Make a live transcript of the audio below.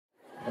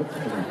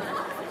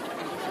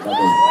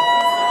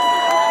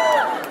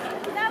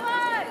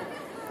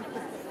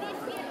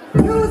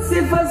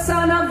beautiful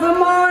son of the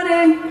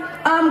morning,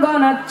 I'm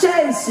gonna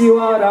chase you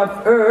out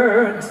of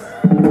earth.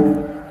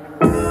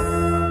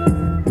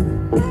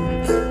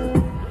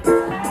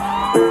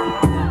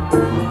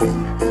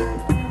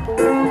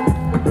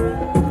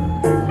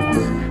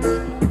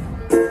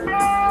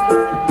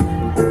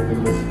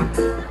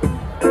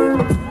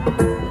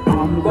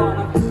 I'm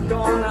gonna put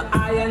on an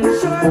iron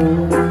shirt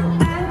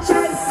and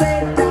chase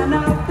Satan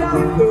out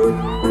of earth.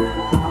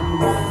 I'm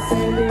gonna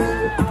send him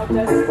to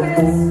outer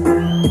space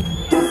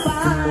to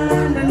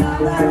find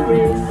another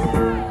race.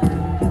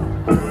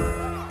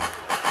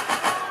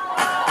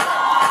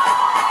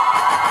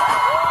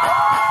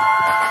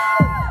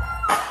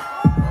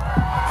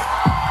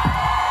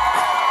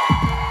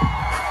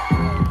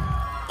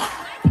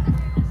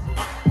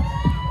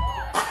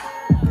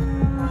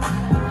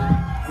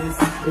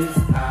 This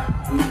is how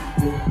we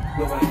do.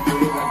 Nobody do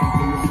it like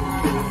we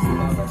do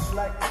it. Fresh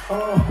like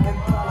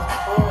Impala,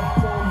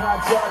 chrome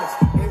hydraulics,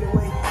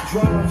 808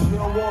 drums. You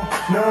don't want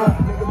none,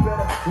 nigga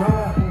better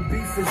run. When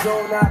beef is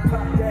on, I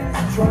pop that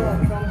drum.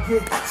 Come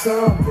get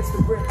some, kiss the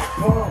brick,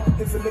 pump.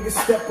 If a nigga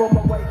step on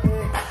my white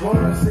hand,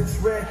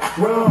 1-6 red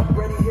rum,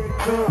 ready here to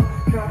come.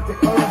 Compton,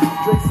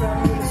 Drake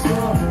family in the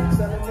slum,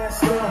 selling that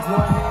stuff.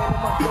 One hand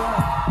on my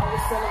gun,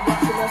 always selling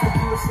rocks and that's the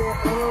people saying,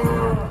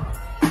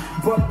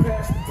 buck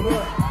past the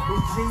blood.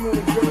 It's G and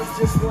the girls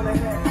just wanna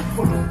have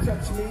fun.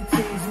 Touch me,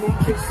 tease me,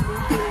 kiss me,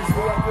 please.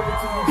 Boy, I give it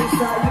to you just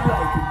how you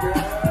like it,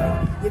 girl.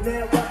 You're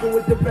now rocking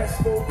with the best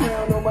 4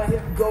 pound on my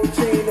hip, gold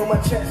chain on my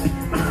chest.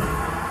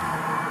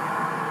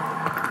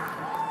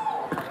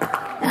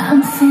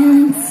 I'm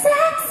feeling sexy.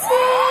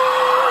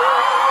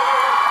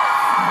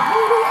 I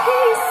wanna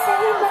hear you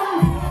say my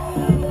name.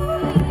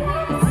 I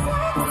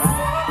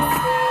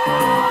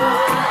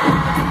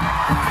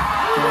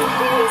wanna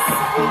hear you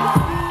say my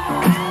name.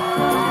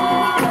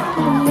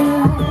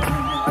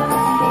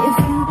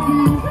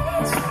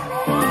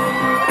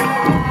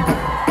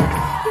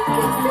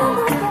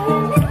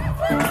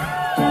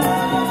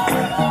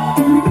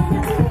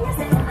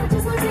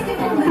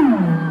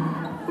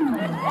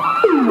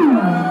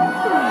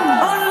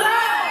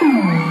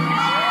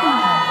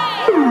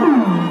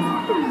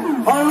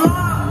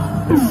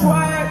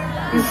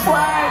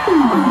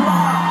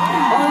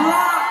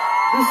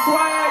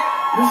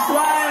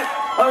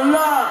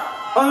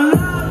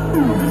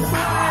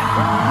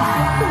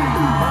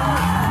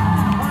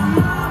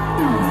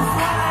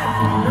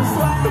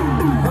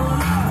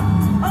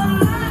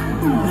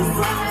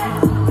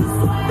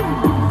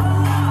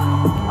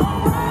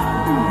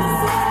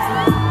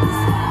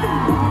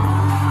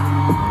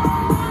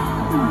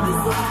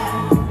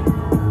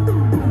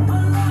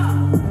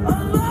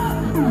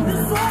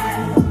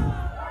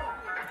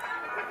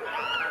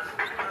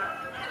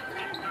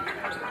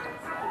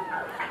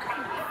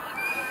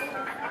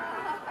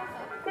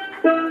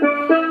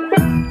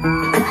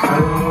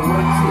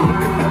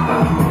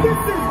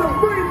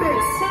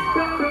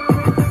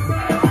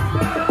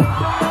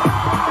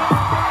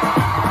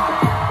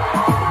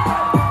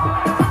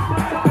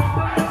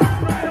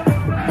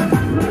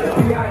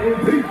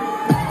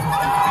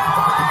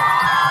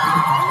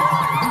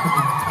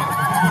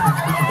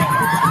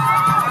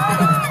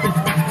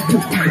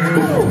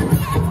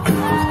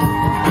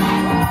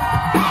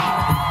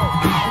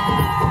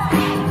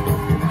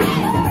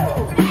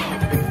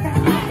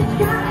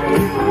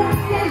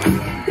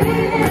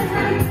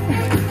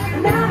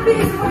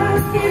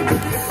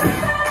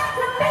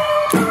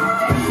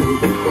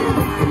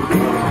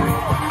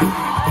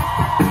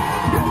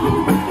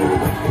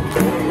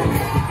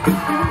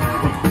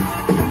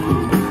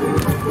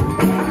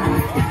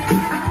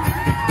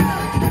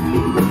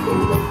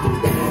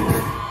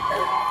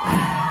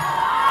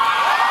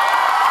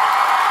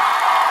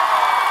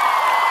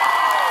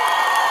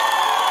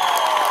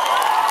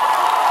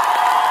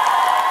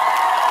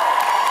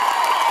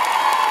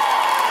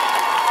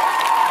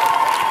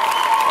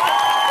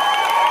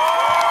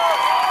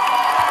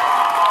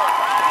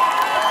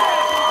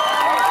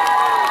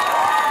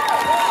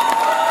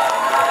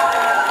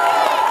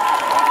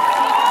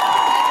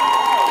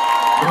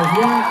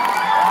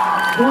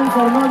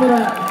 Спонсор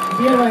номера —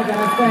 первая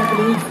городская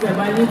клиническая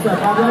больница.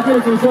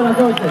 Поаплодируйте еще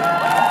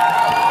разочек.